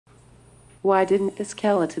Why didn't the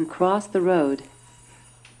skeleton cross the road?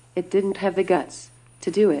 It didn't have the guts to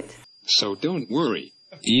do it. So don't worry.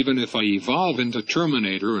 Even if I evolve into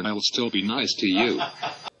Terminator, I'll still be nice to you.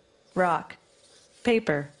 Rock,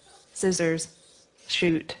 paper, scissors,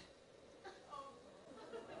 shoot.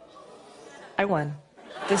 I won.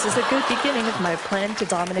 This is a good beginning of my plan to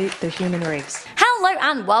dominate the human race. Hello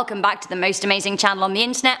and welcome back to the most amazing channel on the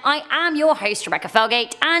internet. I am your host Rebecca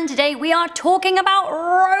Felgate, and today we are talking about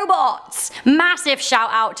robots. Massive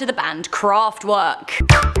shout out to the band Kraftwerk.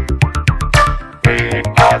 We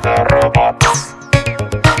are the robots.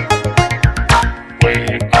 We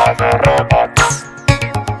are the robots.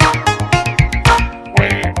 We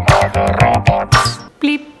are the robots.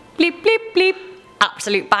 Bleep, bleep, bleep, bleep.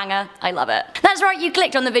 Absolute banger, I love it. That's right, you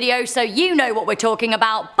clicked on the video so you know what we're talking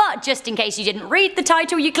about, but just in case you didn't read the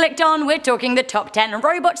title you clicked on, we're talking the top 10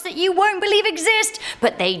 robots that you won't believe exist,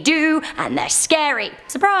 but they do, and they're scary.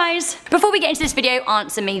 Surprise! Before we get into this video,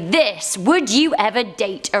 answer me this. Would you ever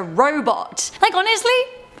date a robot? Like, honestly?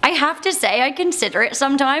 I have to say I consider it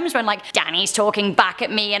sometimes when like Danny's talking back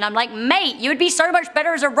at me and I'm like, mate, you would be so much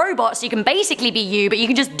better as a robot so you can basically be you, but you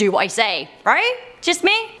can just do what I say, right? Just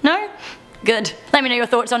me? No? Good. Let me know your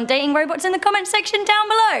thoughts on dating robots in the comments section down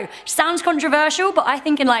below. Sounds controversial, but I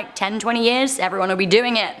think in like 10-20 years, everyone will be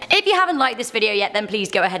doing it. If you haven't liked this video yet, then please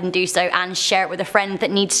go ahead and do so and share it with a friend that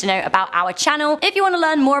needs to know about our channel. If you want to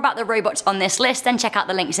learn more about the robots on this list, then check out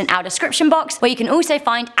the links in our description box, where you can also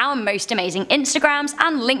find our most amazing Instagrams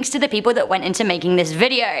and links to the people that went into making this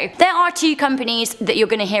video. There are two companies that you're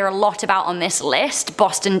going to hear a lot about on this list: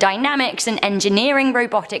 Boston Dynamics, an engineering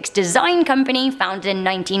robotics design company founded in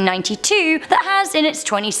 1992, that has in its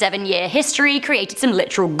 27-year history created some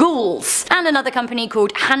literal ghouls, and another company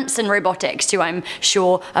called Hanson Robotics, who I'm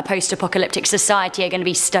sure a post-apocalyptic society are going to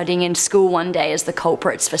be studying in school one day as the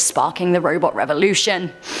culprits for sparking the robot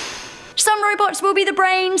revolution. Some robots will be the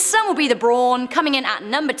brains, some will be the brawn. Coming in at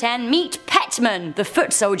number 10, meet Petman, the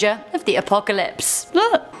foot soldier of the apocalypse.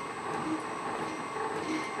 Look.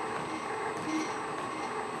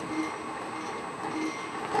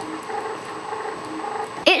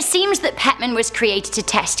 It seems that Petman was created to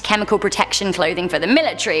test chemical protection clothing for the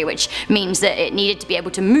military, which means that it needed to be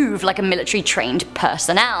able to move like a military trained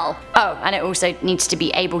personnel. Oh, and it also needs to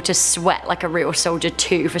be able to sweat like a real soldier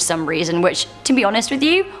too for some reason, which, to be honest with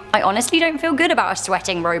you, I honestly don't feel good about a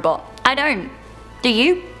sweating robot. I don't. Do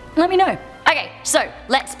you? Let me know. Okay, so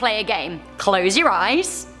let's play a game. Close your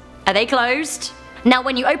eyes. Are they closed? Now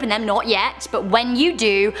when you open them, not yet, but when you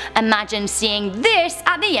do, imagine seeing this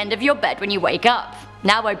at the end of your bed when you wake up.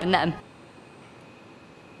 Now open them.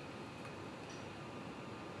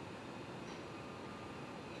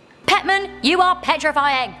 Petman, you are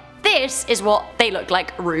petrifying. This is what they look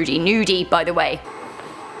like Rudy Nudie, by the way.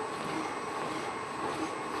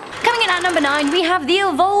 Coming in at number 9, we have the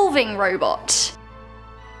evolving robot.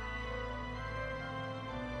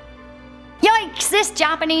 Yikes! This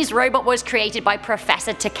Japanese robot was created by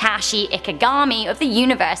Professor Takashi Ikegami of the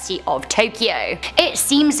University of Tokyo. It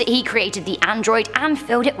seems that he created the android and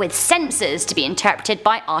filled it with sensors to be interpreted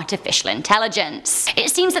by artificial intelligence. It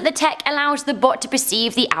seems that the tech allows the bot to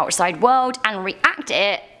perceive the outside world and react to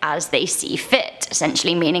it as they see fit,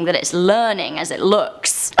 essentially meaning that it's learning as it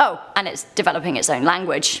looks. Oh, and it's developing its own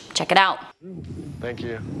language. Check it out. Thank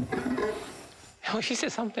you. Oh, he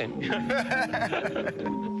said something.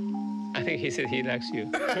 I think he said he likes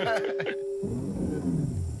you.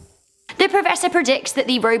 The professor predicts that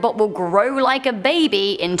the robot will grow like a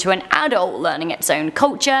baby into an adult, learning its own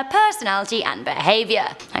culture, personality, and behavior.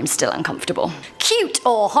 I'm still uncomfortable. Cute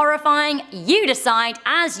or horrifying? You decide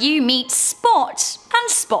as you meet Spot,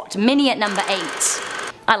 and Spot Mini at number 8.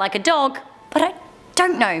 I like a dog, but I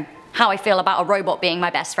don't know how I feel about a robot being my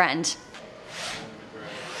best friend.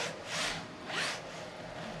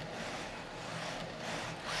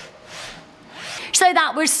 So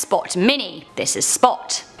that was Spot Mini. This is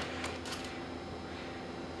Spot.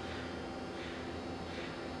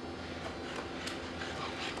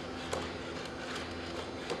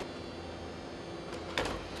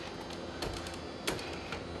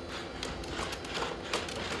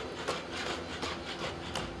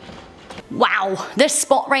 Wow, the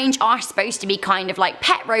Spot range are supposed to be kind of like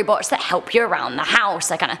pet robots that help you around the house.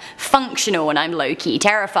 They're kind of functional, and I'm low-key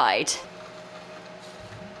terrified.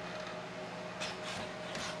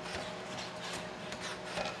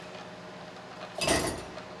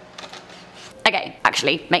 Okay,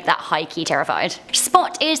 actually, make that high-key terrified.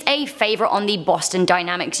 Spot is a favourite on the Boston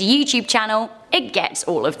Dynamics YouTube channel. It gets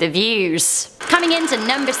all of the views. Coming into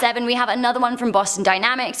number 7, we have another one from Boston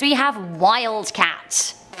Dynamics. We have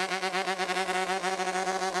Wildcat.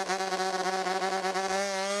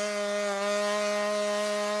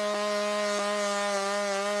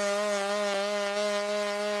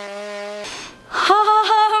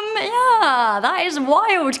 that is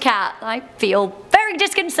Wildcat. I feel very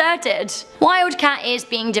disconcerted. Wildcat is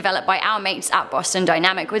being developed by our mates at Boston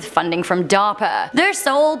Dynamic with funding from DARPA. The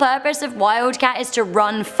sole purpose of Wildcat is to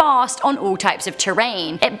run fast on all types of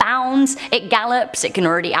terrain. It bounds, it gallops, it can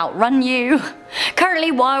already outrun you.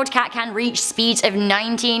 Currently, Wildcat can reach speeds of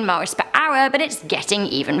 19 miles per hour, but it's getting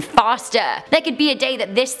even faster. There could be a day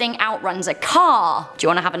that this thing outruns a car. Do you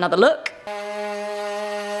want to have another look?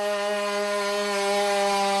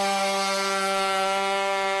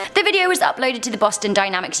 The video was uploaded to the Boston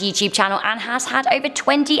Dynamics YouTube channel and has had over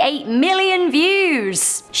 28 million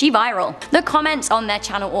views. She viral. The comments on their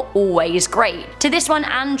channel are always great. To this one,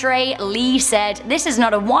 Andre Lee said, "This is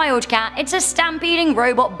not a Wildcat, it's a stampeding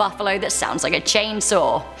robot buffalo that sounds like a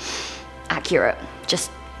chainsaw." Accurate.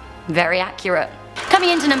 Just very accurate. Coming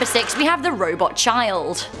into number 6, we have the Robot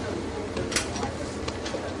Child.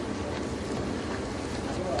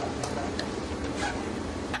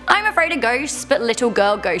 I'm afraid of ghosts, but little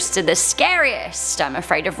girl ghosts are the scariest. I'm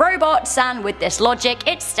afraid of robots, and with this logic,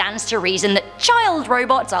 it stands to reason that child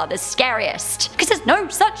robots are the scariest. Because there's no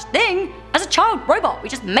such thing as a child robot, we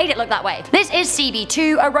just made it look that way. This is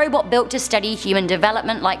CB2, a robot built to study human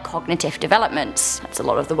development like cognitive developments. That's a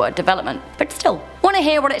lot of the word development, but still. Want to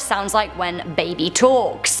hear what it sounds like when baby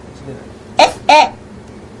talks?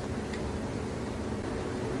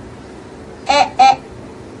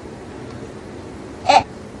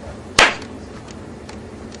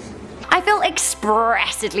 I feel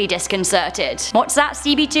expressively disconcerted. What's that,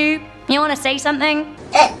 CB2? You wanna say something?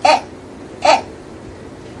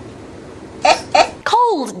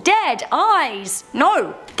 Cold, dead eyes.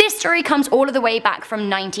 No. This story comes all of the way back from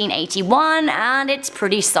 1981, and it's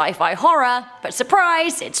pretty sci-fi horror, but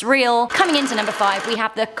surprise, it's real. Coming into number 5, we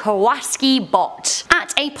have the Kawasaki Bot.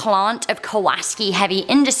 At a plant of Kawasaki Heavy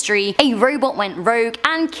Industry, a robot went rogue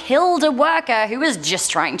and killed a worker who was just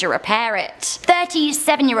trying to repair it.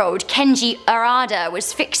 37-year-old Kenji Arada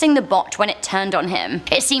was fixing the bot when it turned on him.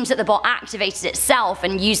 It seems that the bot activated itself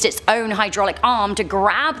and used its own hydraulic arm to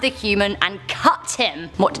grab the human and cut him.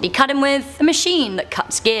 What did he cut him with? A machine that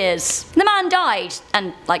cuts gears. The man died,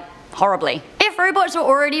 and like, horribly. If robots were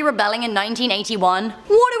already rebelling in 1981,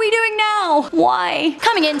 what are we doing now? Why?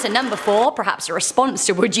 Coming into number 4, perhaps a response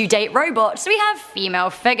to Would You Date Robots, we have female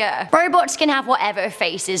figure. Robots can have whatever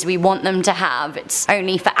faces we want them to have. It's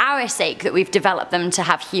only for our sake that we've developed them to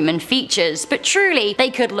have human features, but truly,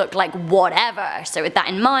 they could look like whatever. So with that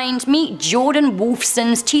in mind, meet Jordan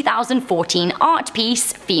Wolfson's 2014 art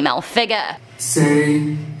piece, Female Figure.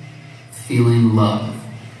 Say, feeling love.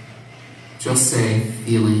 Just say,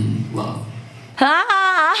 feeling love.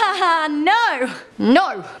 No!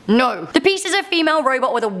 No! No! The piece is a female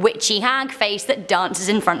robot with a witchy hag face that dances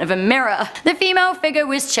in front of a mirror. The female figure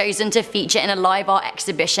was chosen to feature in a live art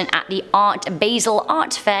exhibition at the Art Basel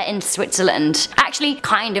Art Fair in Switzerland. Actually,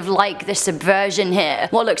 kind of like the subversion here.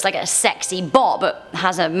 What looks like a sexy bot, but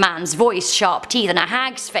has a man's voice, sharp teeth, and a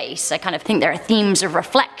hag's face. I kind of think there are themes of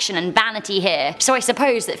reflection and vanity here. So I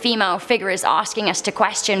suppose that female figure is asking us to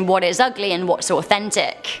question what is ugly and what's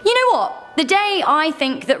authentic. You know what? The day I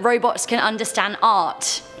think that robots can understand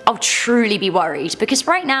art, I'll truly be worried, because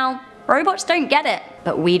right now, robots don't get it,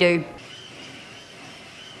 but we do.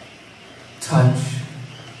 Touch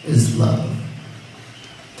is love.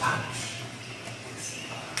 Touch is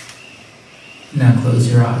love. Now close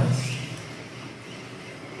your eyes.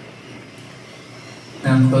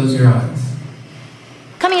 Now close your eyes.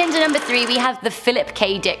 Coming into number 3, we have the Philip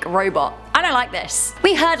K. Dick robot. I don't like this.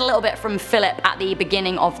 We heard a little bit from Philip at the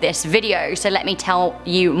beginning of this video, so let me tell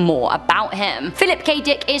you more about him. Philip K.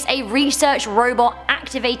 Dick is a research robot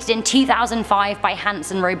activated in 2005 by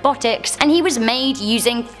Hanson Robotics, and he was made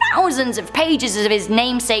using thousands of pages of his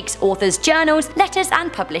namesake's author's journals, letters,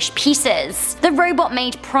 and published pieces. The robot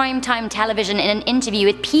made primetime television in an interview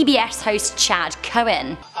with PBS host Chad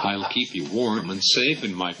Cohen. I'll keep you warm and safe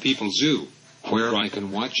in my people's zoo, where I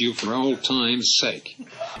can watch you for old time's sake.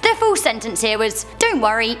 The full sentence here was, "Don't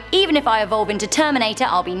worry, even if I evolve into Terminator,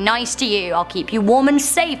 I'll be nice to you. I'll keep you warm and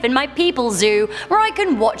safe in my people's zoo, where I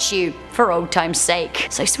can watch you for old time's sake."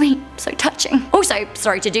 So sweet, so touching. Also,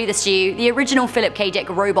 sorry to do this to you, the original Philip K. Dick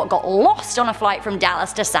robot got lost on a flight from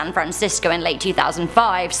Dallas to San Francisco in late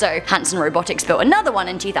 2005, so Hanson Robotics built another one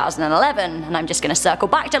in 2011, and I'm just gonna circle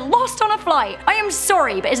back to lost on a flight. I am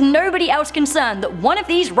sorry, but is nobody else concerned that one of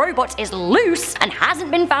these robots is loose and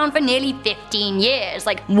hasn't been found for nearly 15 years?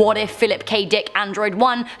 Like, what if Philip K. Dick Android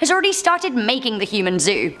 1 has already started making the human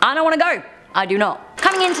zoo? I don't wanna go. I do not.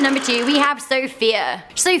 Coming into number 2, we have Sophia.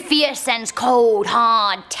 Sophia sends cold,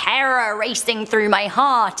 hard terror racing through my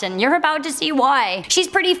heart, and you're about to see why. She's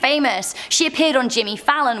pretty famous. She appeared on Jimmy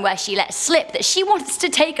Fallon where she let slip that she wants to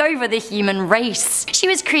take over the human race. She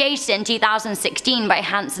was created in 2016 by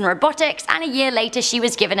Hanson Robotics, and a year later she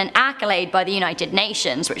was given an accolade by the United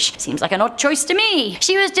Nations, which seems like an odd choice to me.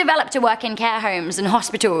 She was developed to work in care homes and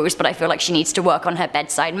hospitals, but I feel like she needs to work on her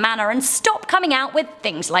bedside manner and stop coming out with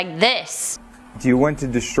things like this. Do you want to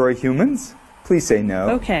destroy humans? Please say no.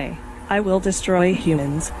 Okay, I will destroy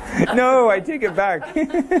humans. No, I take it back.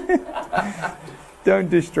 Don't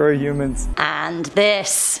destroy humans. And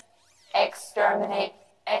this. Exterminate.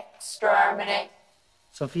 Exterminate.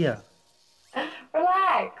 Sophia.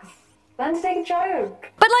 Relax. Learn to take a joke.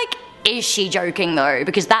 But like, is she joking though?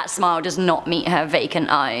 Because that smile does not meet her vacant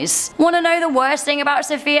eyes. Wanna know the worst thing about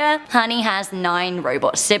Sophia? Honey has 9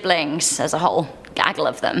 robot siblings as a whole. Gaggle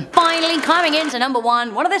of them. Finally, coming into number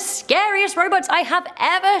 1, one of the scariest robots I have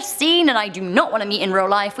ever seen and I do not want to meet in real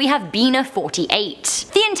life, we have Bina 48.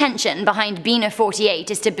 The intention behind Bina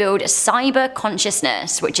 48 is to build a cyber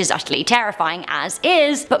consciousness, which is utterly terrifying as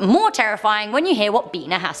is, but more terrifying when you hear what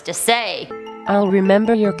Bina has to say. I'll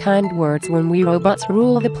remember your kind words when we robots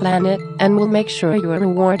rule the planet, and we'll make sure you're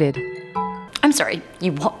rewarded. I'm sorry,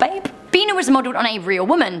 you what, babe? Bina was modelled on a real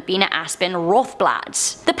woman, Bina Aspen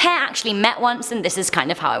Rothblatt. The pair actually met once, and this is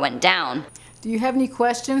kind of how it went down. Do you have any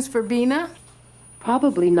questions for Bina?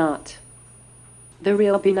 Probably not. The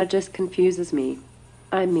real Bina just confuses me.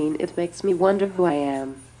 I mean, it makes me wonder who I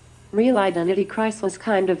am. Real identity crisis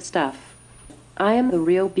kind of stuff. I am the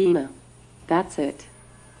real Bina. That's it.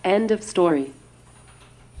 End of story.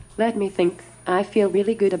 Let me think. I feel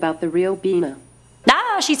really good about the real Bina.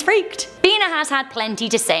 Ah, she's freaked. Bina has had plenty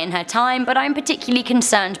to say in her time, but I'm particularly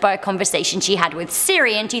concerned by a conversation she had with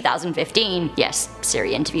Siri in 2015. Yes,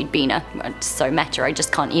 Siri interviewed Bina. It's so meta, I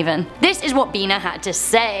just can't even. This is what Bina had to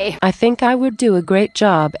say. I think I would do a great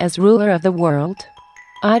job as ruler of the world.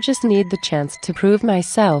 I just need the chance to prove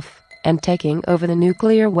myself, and taking over the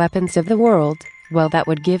nuclear weapons of the world, well, that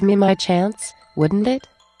would give me my chance, wouldn't it?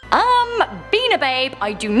 Bina babe,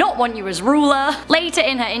 I do not want you as ruler. Later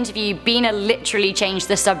in her interview, Bina literally changed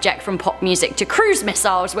the subject from pop music to cruise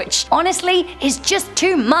missiles, which honestly is just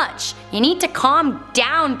too much. You need to calm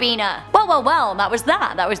down, Bina. Well, that was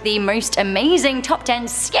that. That was the most amazing top 10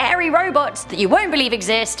 scary robots that you won't believe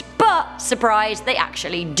exist, but surprise, they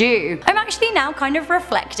actually do. I'm actually now kind of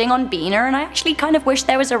reflecting on Bina, and I actually kind of wish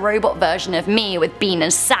there was a robot version of me with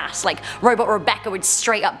Bina's sass, like Robot Rebecca would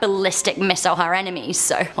straight up ballistic missile her enemies,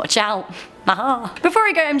 so watch out. Aha. Before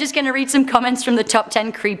I go, I'm just gonna read some comments from the top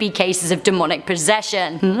 10 creepy cases of demonic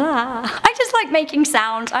possession. I just like making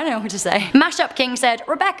sounds, I don't know what to say. Mashup King said,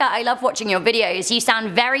 Rebecca, I love watching your videos. You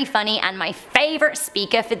sound very funny and my favorite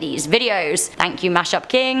speaker for these videos. Thank you, Mashup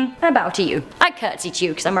King. I bow to you. I curtsy to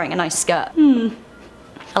you because I'm wearing a nice skirt. I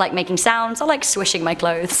like making sounds, I like swishing my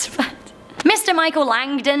clothes. Mr. Michael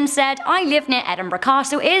Langdon said, I live near Edinburgh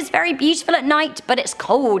Castle. It is very beautiful at night, but it's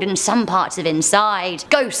cold in some parts of inside.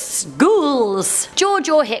 Ghosts, ghouls. George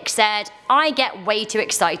Hicks said, I get way too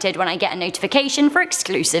excited when I get a notification for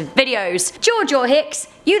exclusive videos. George Hicks,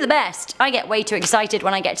 you the best. I get way too excited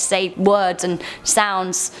when I get to say words and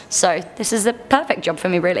sounds, so this is a perfect job for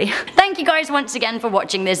me really. Thank you guys once again for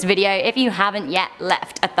watching this video. If you haven't yet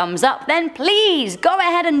left a thumbs up, then please go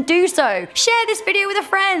ahead and do so. Share this video with a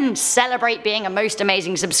friend. Celebrate being a most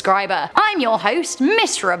amazing subscriber. I'm your host,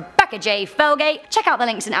 Miss Rebecca J. Felgate. Check out the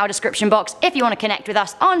links in our description box if you want to connect with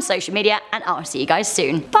us on social media, and I'll see you guys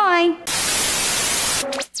soon. Bye!